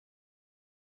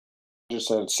just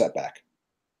a setback.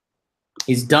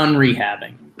 He's done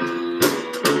rehabbing.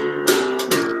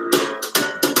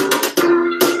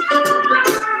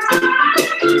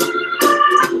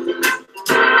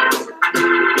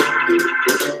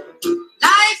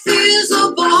 Life is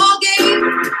a ball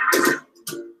game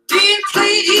being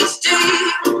played each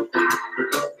day.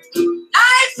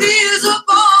 Life is a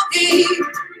ball game.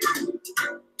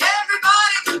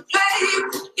 Everybody can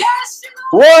play. Yes.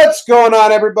 What's going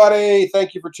on, everybody?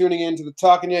 Thank you for tuning in to the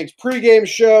Talkin Yanks pregame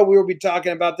show. We will be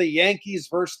talking about the Yankees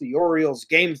versus the Orioles,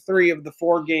 Game 3 of the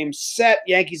 4-game set.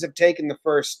 Yankees have taken the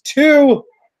first 2,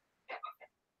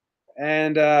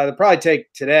 and they'll probably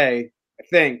take today, I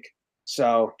think.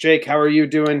 So, Jake, how are you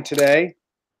doing today?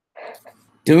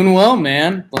 Doing well,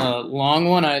 man. Long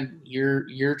one.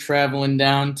 You're traveling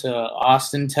down to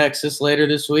Austin, Texas later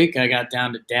this week. I got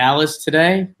down to Dallas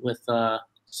today with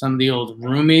some of the old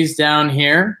roomies down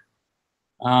here.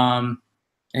 And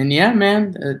yeah,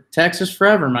 man, Texas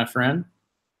forever, my friend.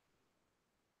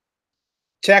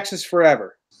 Texas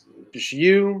forever. Just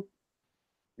you,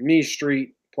 me,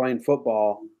 street, playing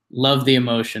football. Love the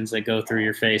emotions that go through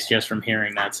your face just from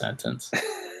hearing that sentence.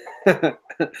 How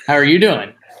are you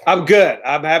doing? I'm good.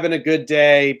 I'm having a good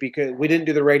day because we didn't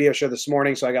do the radio show this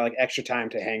morning, so I got like extra time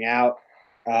to hang out.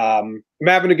 I'm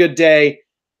having a good day.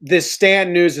 This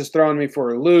Stanton news is throwing me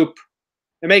for a loop.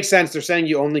 It makes sense. They're saying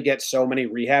you only get so many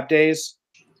rehab days,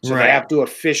 so Right. They have to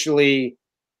officially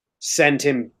send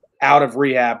him out of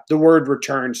rehab. The word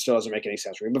return still doesn't make any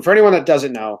sense for me. But for anyone that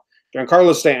doesn't know,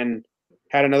 Giancarlo Stanton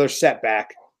had another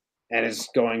setback and is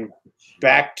going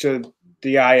back to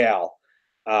the IL.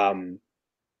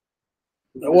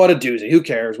 What a doozy. Who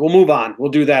cares? We'll move on.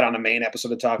 We'll do that on a main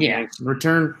episode of Talkin Yanks.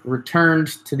 Returned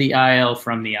to the IL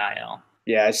from the IL.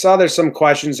 Yeah, I saw there's some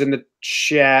questions in the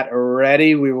chat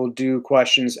already. We will do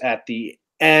questions at the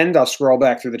end. I'll scroll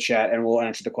back through the chat and we'll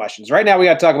answer the questions. Right now we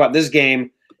got to talk about this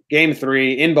game, Game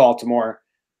 3 in Baltimore.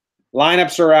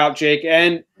 Lineups are out, Jake,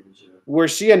 and we're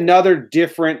seeing another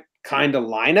different kind of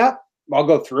lineup. I'll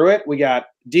go through it. We got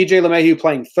DJ LeMahieu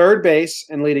playing third base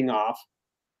and leading off.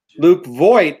 Luke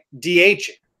Voit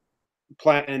DHing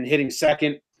and hitting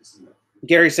second.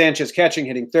 Gary Sanchez catching,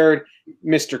 hitting third.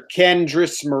 Mr.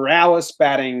 Kendrys Morales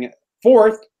batting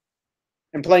fourth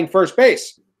and playing first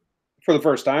base for the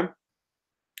first time.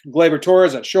 Gleyber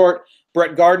Torres at short.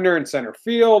 Brett Gardner in center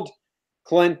field.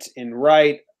 Clint in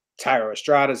right. Tyro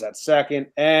Estrada's at second.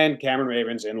 And Cameron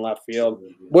Maybin's in left field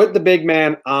with the big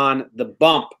man on the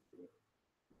bump.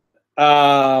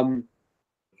 Am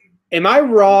I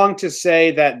wrong to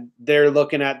say that they're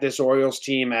looking at this Orioles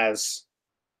team as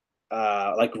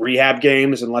like rehab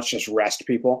games and let's just rest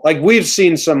people? Like we've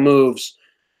seen some moves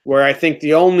where I think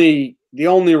the only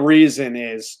reason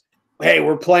is, hey,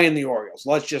 we're playing the Orioles.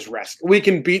 Let's just rest. We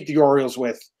can beat the Orioles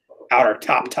without our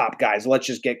top guys. Let's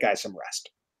just get guys some rest.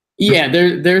 Yeah,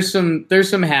 there's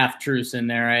some half truths in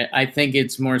there. I think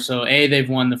it's more so they've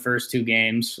won the first 2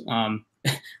 games.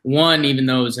 One, even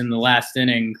though it was in the last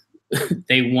inning,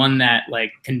 they won that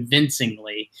like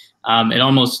convincingly. It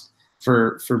almost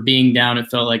for being down, it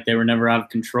felt like they were never out of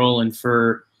control. And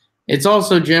it's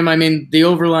also, Jim, I mean, the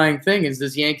overlying thing is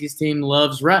this Yankees team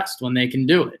loves rest when they can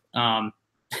do it.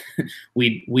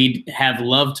 We'd have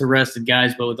loved to rest the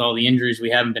guys, but with all the injuries, we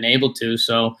haven't been able to.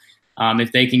 So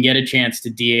if they can get a chance to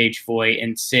DH Voit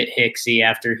and sit Hicksy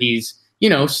after he's,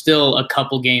 still a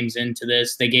couple games into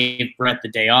this, they gave Brett the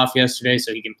day off yesterday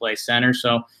so he can play center.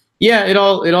 So yeah, it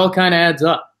all kind of adds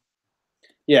up.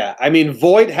 Yeah, I mean,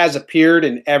 Voit has appeared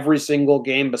in every single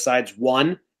game besides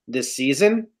one this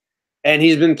season, and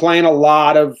he's been playing a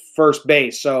lot of first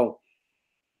base. So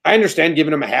I understand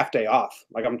giving him a half day off.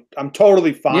 Like I'm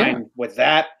totally fine with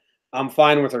that. I'm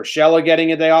fine with Urshela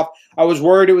getting a day off. I was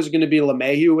worried it was going to be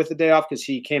LeMahieu with a day off because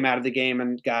he came out of the game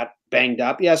and got banged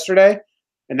up yesterday,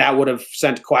 and that would have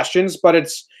sent questions. But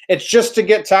it's just to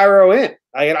get Tyro in.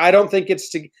 I don't think it's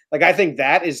to – like I think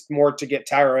that is more to get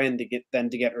Tyro in than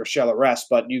to get Urshela rest,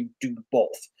 but you do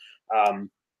both.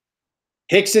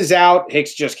 Hicks is out.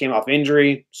 Hicks just came off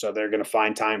injury, so they're going to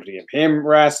find time to give him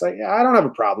rest. Like, I don't have a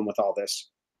problem with all this.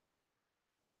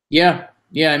 Yeah.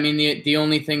 I mean, the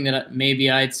only thing that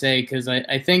maybe I'd say, because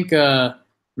I think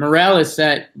Morales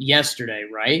sat yesterday,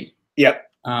 right? Yep.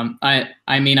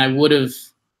 I mean, I would have –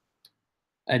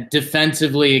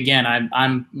 defensively, again,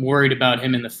 I'm worried about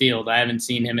him in the field. I haven't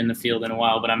seen him in the field in a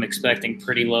while, but I'm expecting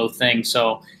pretty low things.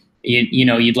 So,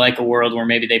 you'd like a world where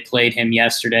maybe they played him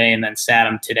yesterday and then sat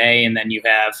him today, and then you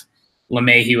have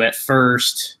LeMahieu at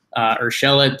first,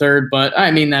 Urshela at third. But,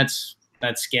 I mean, that's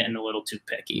getting a little too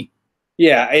picky.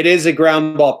 Yeah, it is a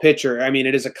ground ball pitcher. I mean,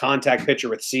 it is a contact pitcher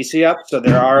with CC up, so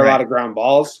there are a lot of ground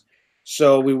balls.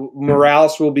 So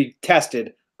Morales will be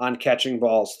tested on catching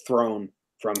balls thrown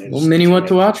from his. Well, mini what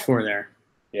to watch for there.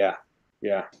 Yeah.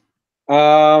 You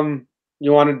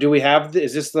want to? Do we have?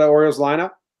 Is this the Orioles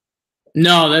lineup?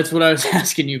 No, that's what I was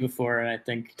asking you before, and I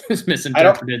think it was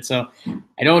misinterpreted. So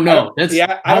I don't know. That's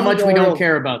how much we don't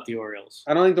care about the Orioles.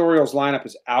 I don't think the Orioles lineup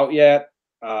is out yet.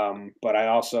 But I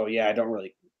also, I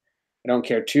don't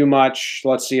care too much.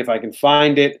 Let's see if I can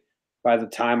find it by the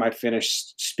time I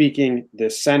finish speaking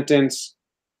this sentence.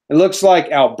 It looks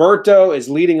like Alberto is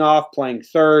leading off, playing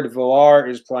third. Villar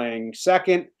is playing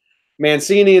second.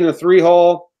 Mancini in the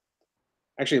 3-hole.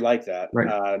 Actually like that.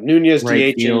 Right. Nunez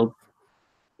right DHing. Field.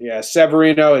 Yeah,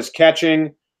 Severino is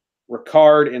catching.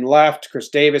 Ricard in left. Chris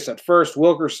Davis at first.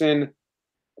 Wilkerson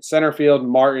at center field.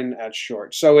 Martin at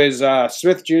short. So is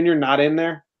Smith Jr. not in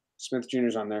there? Smith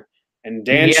Jr.'s on there. And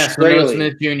Dan Straley. So no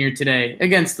Smith Jr. today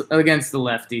against the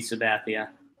lefty Sabathia.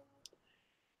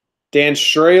 Dan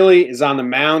Straley is on the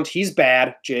mound. He's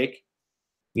bad, Jake.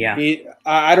 Yeah.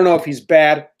 I don't know if he's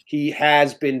bad. He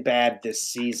has been bad this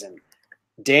season.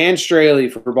 Dan Straley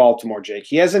for Baltimore, Jake.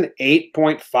 He has an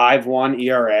 8.51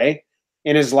 ERA.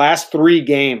 In his last 3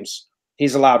 games,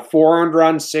 he's allowed 4 earned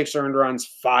runs, 6 earned runs,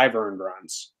 5 earned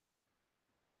runs.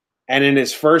 And in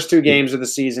his first 2 games of the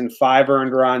season, 5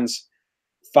 earned runs,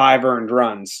 5 earned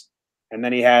runs. And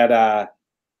then he had a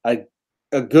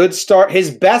good start.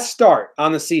 His best start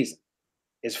on the season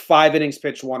is 5 innings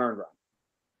pitched, 1 earned run.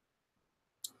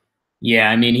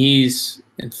 Yeah, I mean, he's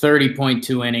in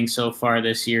 30.2 innings so far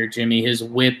this year, Jimmy. His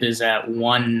whip is at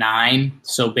 1.9.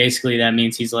 So basically that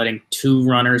means he's letting 2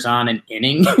 runners on an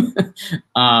inning,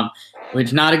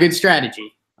 which not a good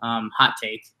strategy. Hot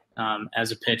take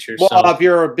as a pitcher. Well, so, if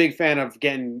you're a big fan of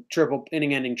getting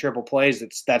inning-ending triple plays,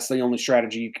 that's the only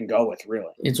strategy you can go with,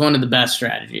 really. It's one of the best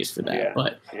strategies for that. Yeah.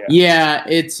 But,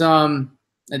 it's the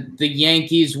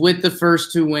Yankees, with the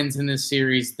first 2 wins in this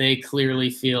series, they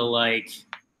clearly feel like –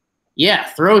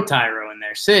 throw Tyro in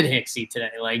there. Sid Hicksy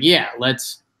today.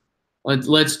 Let's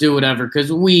do whatever,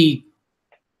 because we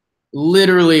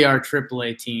literally, our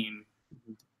AAA team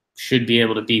should be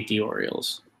able to beat the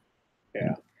Orioles.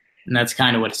 Yeah. And that's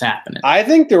kind of what's happening. I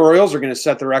think the Orioles are going to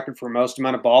set the record for most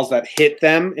amount of balls that hit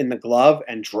them in the glove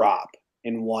and drop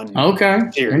in one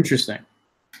series. Interesting.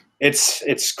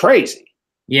 It's crazy.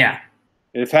 Yeah.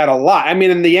 They've had a lot. I mean,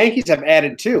 and the Yankees have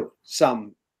added too,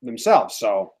 some themselves,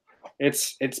 so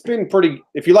it's been pretty.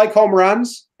 If you like home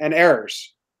runs and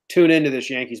errors, tune into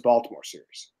this Yankees-Baltimore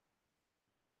series.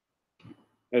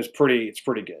 It's pretty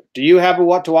good. Do you have a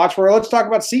what to watch for? Let's talk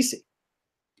about CeCe.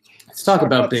 Let's talk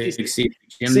about big CeCe.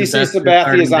 CeCe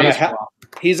Sabathia is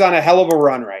he's on a hell of a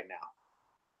run right now.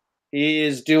 He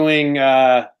is doing.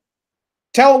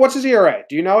 What's his ERA?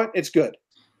 Do you know it? It's good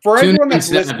for everyone that's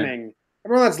listening.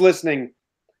 Everyone that's listening,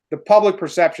 the public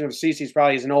perception of CeCe is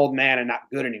probably he's an old man and not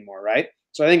good anymore, right?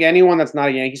 So I think anyone that's not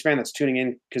a Yankees fan that's tuning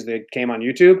in because they came on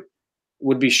YouTube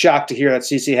would be shocked to hear that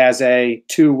CeCe has a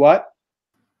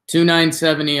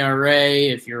 2.97 ERA.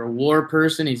 If you're a WAR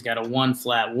person, he's got a 1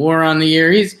 flat WAR on the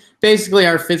year. He's basically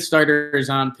our 5th starter, is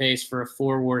on pace for a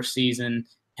 4 WAR season.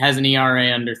 Has an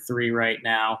ERA under 3 right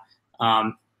now.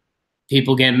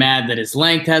 People get mad that his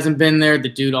length hasn't been there. The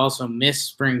dude also missed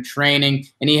spring training,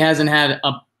 and he hasn't had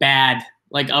a bad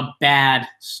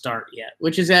start yet,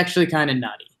 which is actually kind of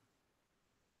nutty.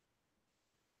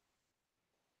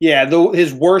 Yeah,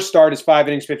 his worst start is 5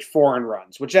 innings pitched, 4 earned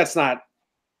runs, which that's not.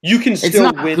 You can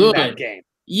still win that game.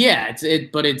 Yeah,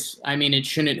 it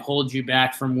shouldn't hold you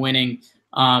back from winning.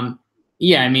 No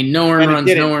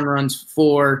earned runs,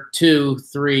 4, 2,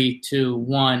 3, 2,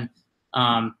 1.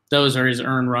 Those are his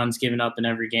earned runs given up in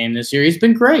every game this year. He's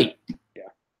been great. Yeah,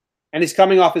 and he's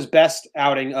coming off his best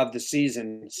outing of the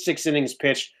season: 6 innings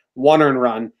pitched, 1 earned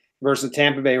run versus the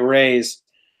Tampa Bay Rays.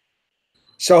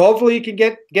 So hopefully he can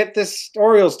get this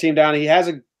Orioles team down. He has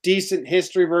a decent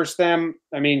history versus them.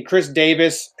 I mean, Chris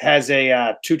Davis has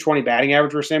a 220 batting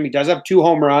average versus him. He does have 2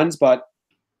 home runs, but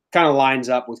kind of lines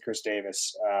up with Chris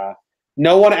Davis.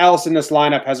 No one else in this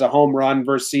lineup has a home run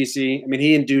versus CeCe. I mean,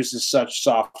 he induces such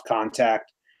soft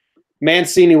contact.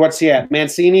 Mancini, what's he at?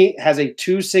 Mancini has a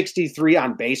 263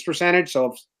 on base percentage.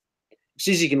 So if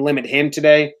CeCe can limit him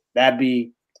today, that'd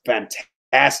be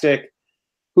fantastic.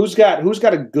 Who's got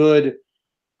a good?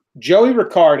 Joey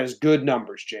Ricard has good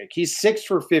numbers, Jake. He's 6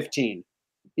 for 15.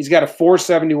 He's got a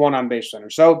 471 on base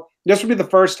percentage. So this will be the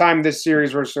first time this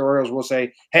series versus the Orioles will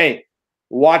say, hey,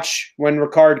 watch when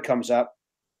Ricard comes up.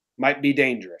 Might be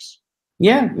dangerous.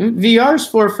 Yeah, VR's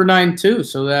 4 for 9 too.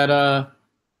 So that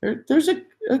there's a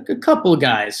couple of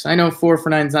guys. I know 4 for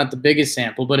 9 is not the biggest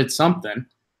sample, but it's something.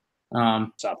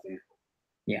 Something.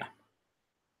 Yeah.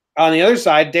 On the other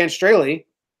side, Dan Straley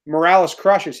Morales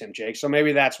crushes him, Jake. So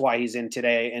maybe that's why he's in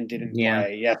today and didn't Yeah.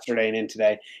 play yesterday and in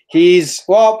today.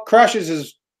 Crushes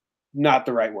is not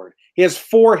the right word. He has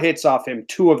 4 hits off him.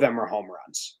 2 of them are home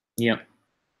runs. Yep.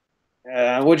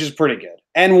 Which is pretty good.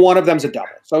 And one of them's a double.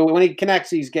 So when he connects,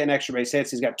 he's getting extra base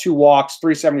hits. He's got 2 walks,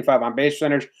 375 on base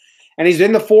percentage, and he's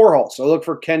in the 4 hole. So look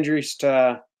for Kendricks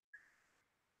to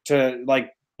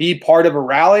like be part of a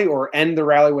rally or end the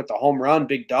rally with a home run,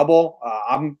 big double.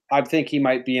 I think he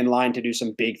might be in line to do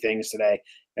some big things today.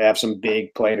 Have some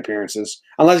big plate appearances,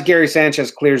 unless Gary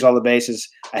Sanchez clears all the bases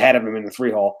ahead of him in the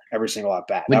 3 hole every single at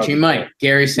bat. Which he might.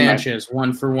 Gary Sanchez,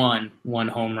 1 for 1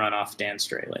 home run off Dan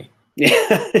Straley.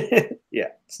 Yeah, yeah,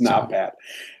 it's not bad.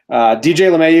 DJ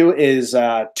LeMahieu is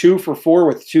 2 for 4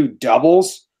 with 2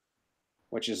 doubles,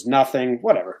 which is nothing.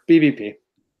 Whatever. BVP.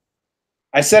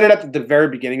 I said it at the very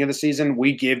beginning of the season.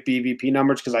 We give BVP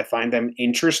numbers because I find them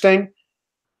interesting,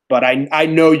 but I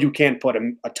know you can't put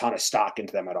a ton of stock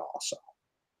into them at all. So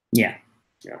yeah.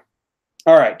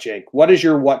 All right, Jake. What is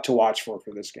your what to watch for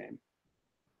this game?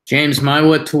 James, my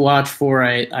what to watch for.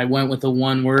 I went with a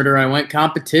one-worder. I went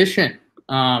competition.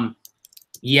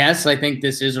 Yes, I think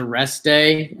this is a rest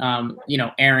day.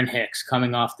 Aaron Hicks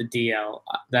coming off the DL.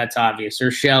 That's obvious.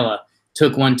 Urshela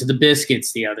took one to the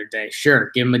biscuits the other day.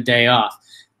 Sure, give him a day off.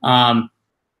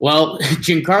 Well,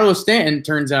 Giancarlo Stanton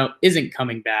turns out isn't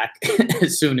coming back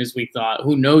as soon as we thought.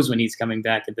 Who knows when he's coming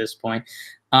back at this point?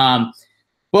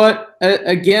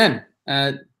 Again,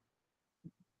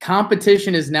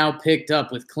 competition is now picked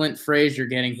up with Clint Frazier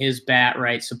getting his bat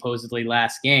right supposedly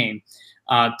last game.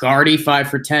 Gardy 5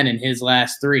 for 10 in his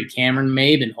last 3. Cameron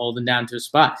Maben holding down to a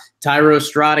spot. Tyro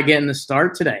Estrada getting the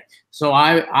start today. So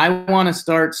I want to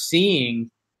start seeing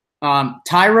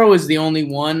Tyro is the only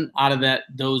one out of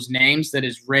those names that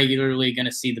is regularly going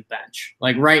to see the bench.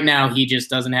 Like right now, he just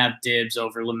doesn't have dibs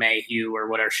over LeMahieu or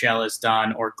what Urshela has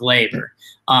done or Glaber.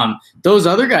 Those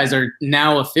other guys are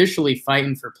now officially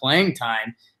fighting for playing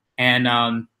time,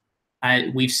 and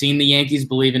we've seen the Yankees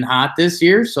believe in hot this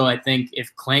year. So I think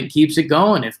if Clint keeps it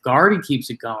going, if Gardy keeps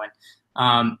it going,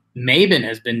 Maben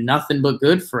has been nothing but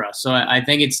good for us. So I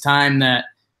think it's time that.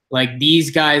 Like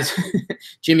these guys,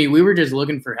 Jimmy, we were just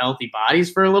looking for healthy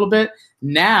bodies for a little bit.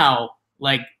 Now,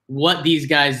 like what these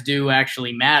guys do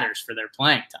actually matters for their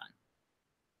playing time.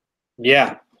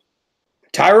 Yeah.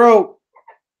 Tyro,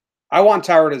 I want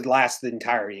Tyro to last the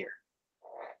entire year.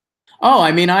 Oh,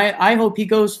 I mean, I hope he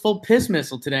goes full piss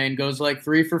missile today and goes like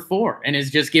 3 for 4 and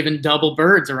is just giving double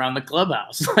birds around the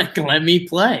clubhouse. Like, let me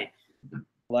play.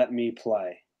 Let me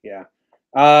play. Yeah.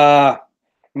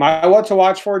 My what to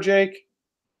watch for, Jake,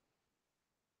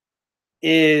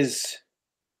 is,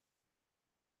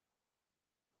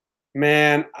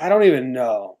 man, I don't even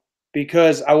know,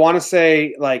 because I want to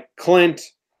say like Clint.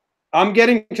 I'm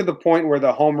getting to the point where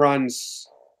the home runs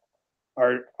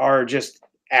are just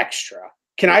extra.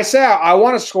 Can I say I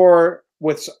want to score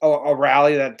with a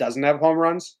rally that doesn't have home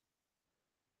runs?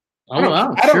 Oh,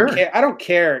 wow, I sure. don't care. I don't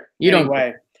care you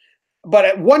anyway.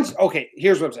 But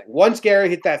here's what I'm saying. Once Gary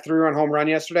hit that 3-run home run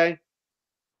yesterday,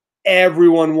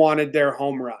 everyone wanted their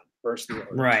home run versus the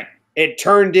Orioles. Right. It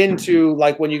turned into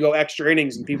like when you go extra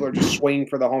innings and people are just swinging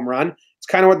for the home run. It's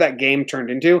kind of what that game turned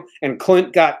into. And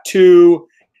Clint got 2,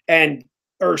 and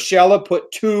Urshela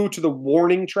put 2 to the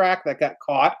warning track that got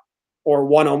caught, or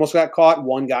 1 almost got caught,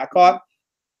 1 got caught.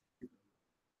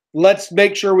 Let's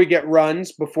make sure we get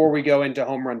runs before we go into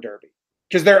home run derby,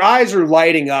 because their eyes are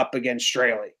lighting up against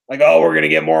Straley. Like, oh, we're going to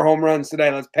get more home runs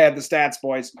today. Let's pad the stats,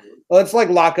 boys. Let's like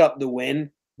lock up the win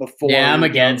before. Yeah, I'm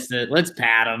against it. Let's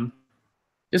pat them.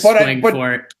 Just swing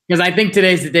for it. Because I think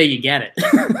today's the day you get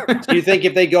it. Do you think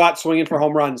if they go out swinging for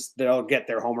home runs, they'll get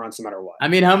their home runs no matter what? I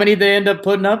mean, how many did they end up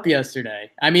putting up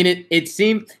yesterday? I mean, it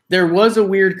seemed there was a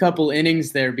weird couple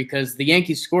innings there because the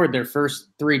Yankees scored their first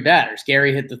 3 batters.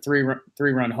 Gary hit the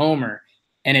 3-run homer,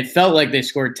 and it felt like they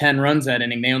scored 10 runs that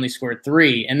inning. They only scored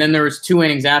 3. And then there was 2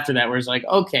 innings after that where it's like,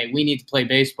 okay, we need to play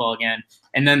baseball again.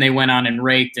 And then they went on and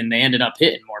raked, and they ended up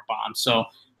hitting more bombs. So,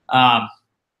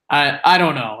 I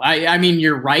don't know. I mean,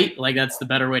 you're right. Like, that's the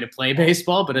better way to play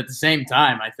baseball. But at the same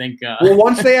time, I think well,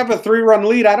 once they have a 3-run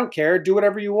lead, I don't care. Do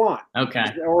whatever you want. Okay.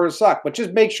 Or it suck. But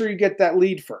just make sure you get that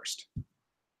lead first.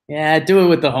 Yeah, do it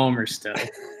with the homers still.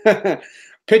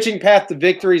 Pitching path to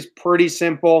victory is pretty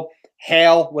simple.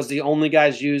 Hale was the only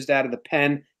guys used out of the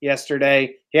pen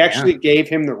yesterday. He actually gave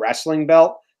him the wrestling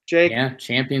belt, Jake. Yeah,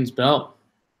 champion's belt.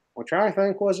 Which I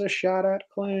think was a shot at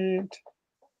Clint.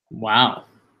 Wow.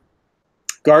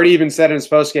 Gardy even said in his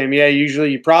postgame, yeah,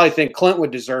 usually you probably think Clint would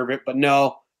deserve it, but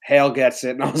no, Hale gets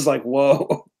it. And I was like,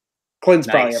 whoa, Clint's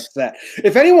probably upset.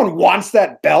 If anyone wants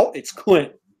that belt, it's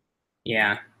Clint.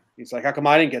 Yeah. He's like, how come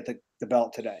I didn't get the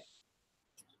belt today?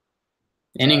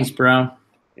 Innings, bro.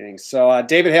 Innings. So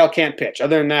David Hale can't pitch.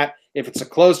 Other than that, if it's a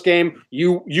close game,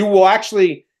 you will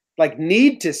actually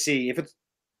need to see if it's.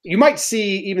 You might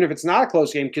see even if it's not a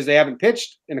close game because they haven't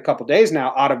pitched in a couple days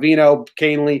now. Ottavino,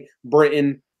 Canely,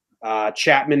 Britton,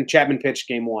 Chapman. Chapman pitched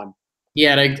game 1.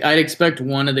 Yeah, I'd expect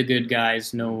one of the good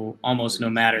guys, almost no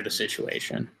matter the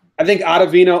situation. I think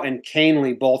Ottavino and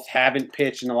Canely both haven't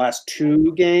pitched in the last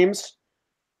 2 games.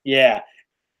 Yeah.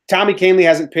 Tommy Canely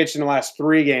hasn't pitched in the last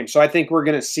 3 games. So I think we're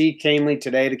going to see Canely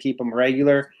today to keep him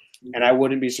regular. And I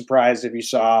wouldn't be surprised if you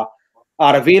saw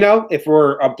Ottavino. If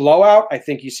we're a blowout, I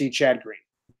think you see Chad Green.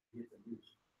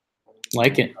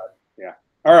 Like it. Yeah.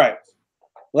 All right.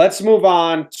 Let's move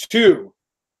on to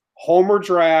Homer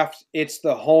Draft. It's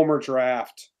the Homer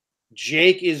Draft.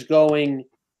 Jake is going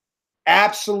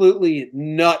absolutely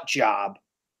nut job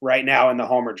right now in the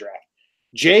Homer Draft.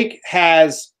 Jake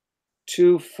has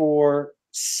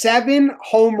 7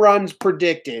 home runs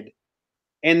predicted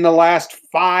in the last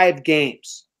 5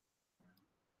 games.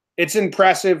 It's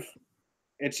impressive.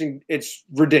 It's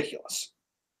ridiculous.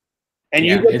 And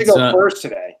you get to go first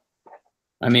today.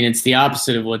 I mean, it's the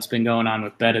opposite of what's been going on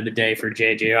with Bet of the Day for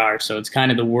JJR. So it's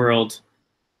kind of the world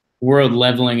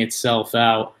leveling itself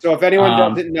out. So if anyone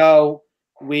doesn't know,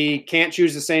 we can't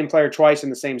choose the same player twice in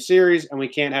the same series, and we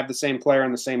can't have the same player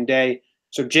on the same day.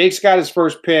 So Jake's got his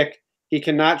first pick. He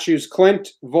cannot choose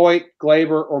Clint, Voit,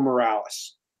 Glaber, or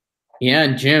Morales. Yeah,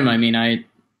 Jim, I mean, I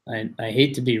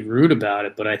hate to be rude about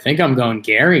it, but I think I'm going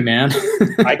Gary, man.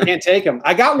 I can't take him.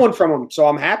 I got one from him, so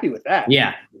I'm happy with that.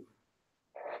 Yeah.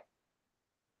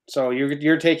 So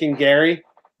you're taking Gary?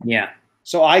 Yeah.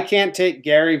 So I can't take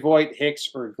Gary, Voit, Hicks,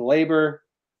 or Glaber.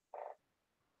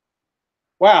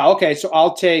 Wow, okay, so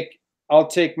I'll take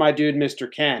my dude,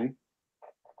 Mr. Ken.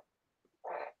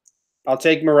 I'll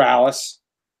take Morales.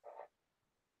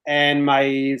 And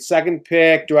my second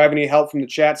pick, do I have any help from the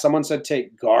chat? Someone said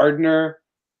take Gardner.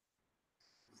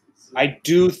 I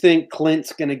do think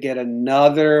Clint's going to get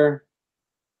another.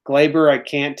 Glaber I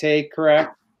can't take,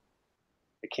 correct?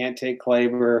 I can't take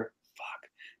Glaber. Fuck.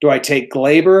 Do I take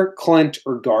Glaber, Clint,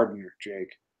 or Gardner,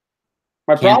 Jake?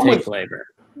 My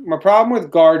problem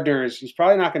with Gardner is he's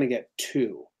probably not going to get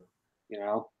 2, you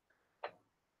know?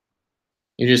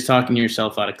 You're just talking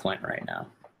yourself out of Clint right now.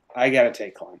 I got to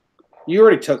take Clint. You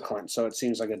already took Clint, so it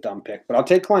seems like a dumb pick, but I'll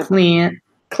take Clint.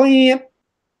 Clint.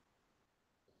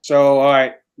 So, all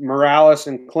right, Morales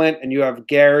and Clint, and you have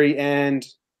Gary and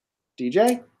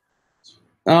DJ?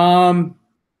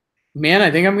 Man,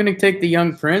 I think I'm going to take the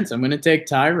young prince. I'm going to take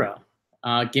Tyro.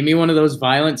 Give me one of those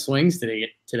violent swings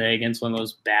today against one of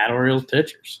those bad Orioles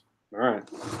pitchers. All right.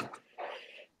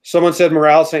 Someone said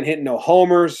Morales ain't hitting no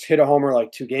homers. Hit a homer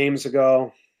like 2 games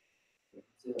ago.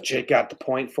 Jake got the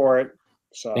point for it.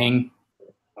 So Bing.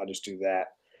 I'll just do that.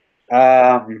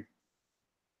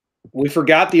 We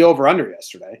forgot the over-under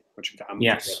yesterday, which I'm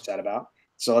upset about.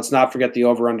 So let's not forget the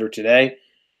over-under today.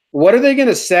 What are they going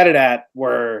to set it at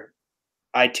where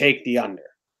I take the under?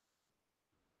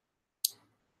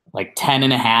 Like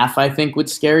 10.5, I think, would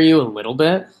scare you a little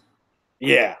bit.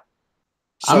 Yeah.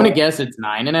 So, I'm going to guess it's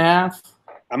 9.5.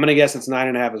 I'm going to guess it's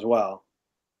 9.5 as well.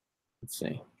 Let's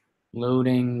see.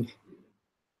 Loading.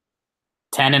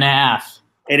 10.5.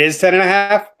 It is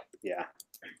 10.5? Yeah.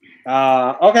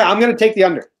 Okay, I'm going to take the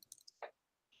under.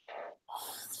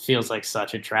 Feels like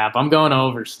such a trap. I'm going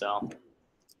over still. I'm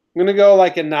going to go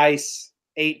like a nice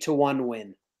 8-1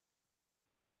 win.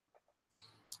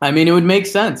 I mean, it would make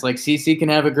sense. Like, CC can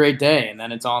have a great day, and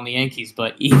then it's all in the Yankees,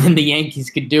 but even the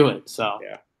Yankees could do it. So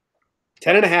yeah.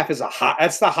 10.5 is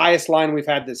that's the highest line we've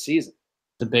had this season.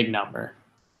 It's a big number.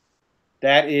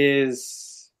 That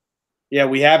is, yeah,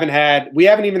 we haven't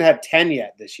even had 10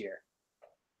 yet this year.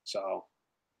 So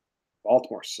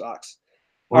Baltimore sucks.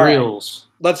 Orioles.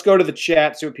 Right, let's go to the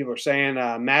chat, see what people are saying.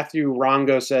 Matthew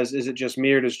Rongo says, is it just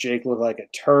me or does Jake look like a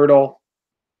turtle?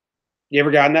 You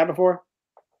ever gotten that before?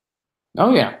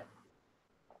 Oh, yeah. I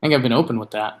think I've been open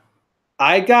with that.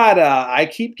 I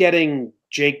keep getting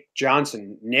Jake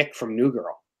Johnson, Nick from New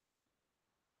Girl.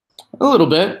 A little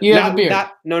bit. You have a beard.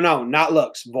 Not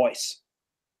looks, voice.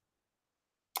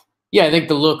 Yeah, I think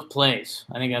the look plays.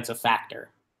 I think that's a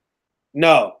factor.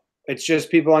 No, it's just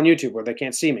people on YouTube where they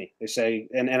can't see me. They say,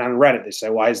 and on Reddit, they say,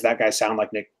 why does that guy sound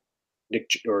like Nick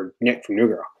from New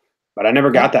Girl? But I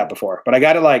never got that before. But I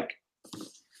got it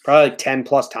probably 10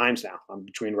 plus times now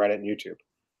between Reddit and YouTube.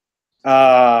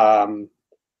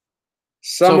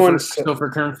 So for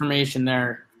confirmation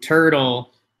there,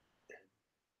 turtle,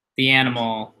 the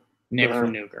animal, Nick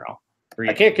from New Girl.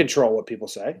 I can't control what people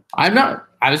say. I'm not.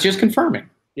 I was just confirming.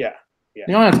 Yeah. You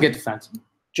don't have to get defensive.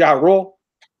 Ja Rule.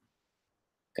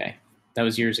 Okay. That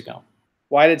was years ago.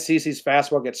 Why did CeCe's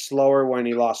fastball get slower when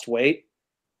he lost weight?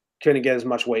 Couldn't get as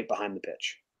much weight behind the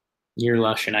pitch. You're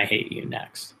lush and I hate you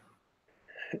next.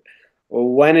 Well,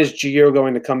 when is Gio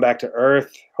going to come back to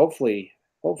Earth? Hopefully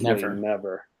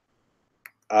never.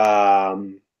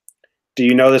 Do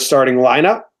you know the starting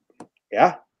lineup?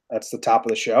 Yeah, that's the top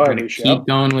of the show. Every show. Keep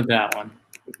going with that one.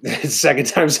 Second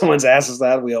time someone's asked us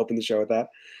that, we open the show with that.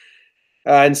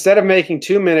 Instead of making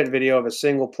 2-minute video of a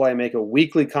single play, make a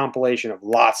weekly compilation of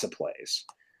lots of plays.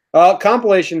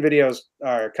 Compilation videos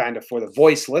are kind of for the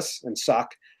voiceless and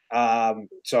suck,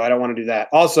 so I don't want to do that.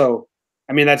 Also,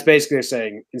 I mean, that's basically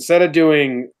saying instead of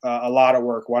doing a lot of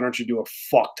work, why don't you do a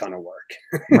fuck ton of work?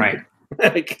 Right.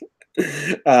 Like,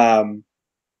 I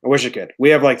wish I could.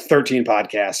 We have like 13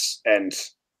 podcasts, and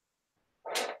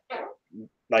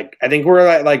like I think we're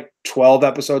at like 12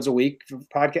 episodes a week for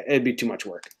podcast. It'd be too much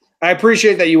work. I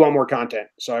appreciate that you want more content,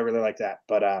 so I really like that.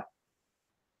 But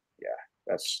yeah,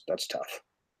 that's tough.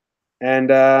 And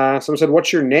someone said,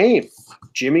 "What's your name?"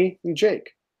 Jimmy and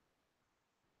Jake.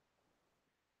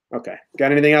 Okay.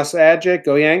 Got anything else to add, Jake?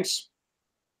 Go Yanks.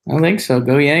 I don't think so.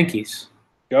 Go Yankees.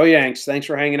 Go Yanks. Thanks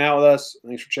for hanging out with us.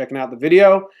 Thanks for checking out the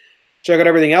video. Check out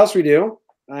everything else we do.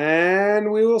 And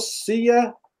we will see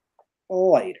you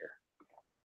later.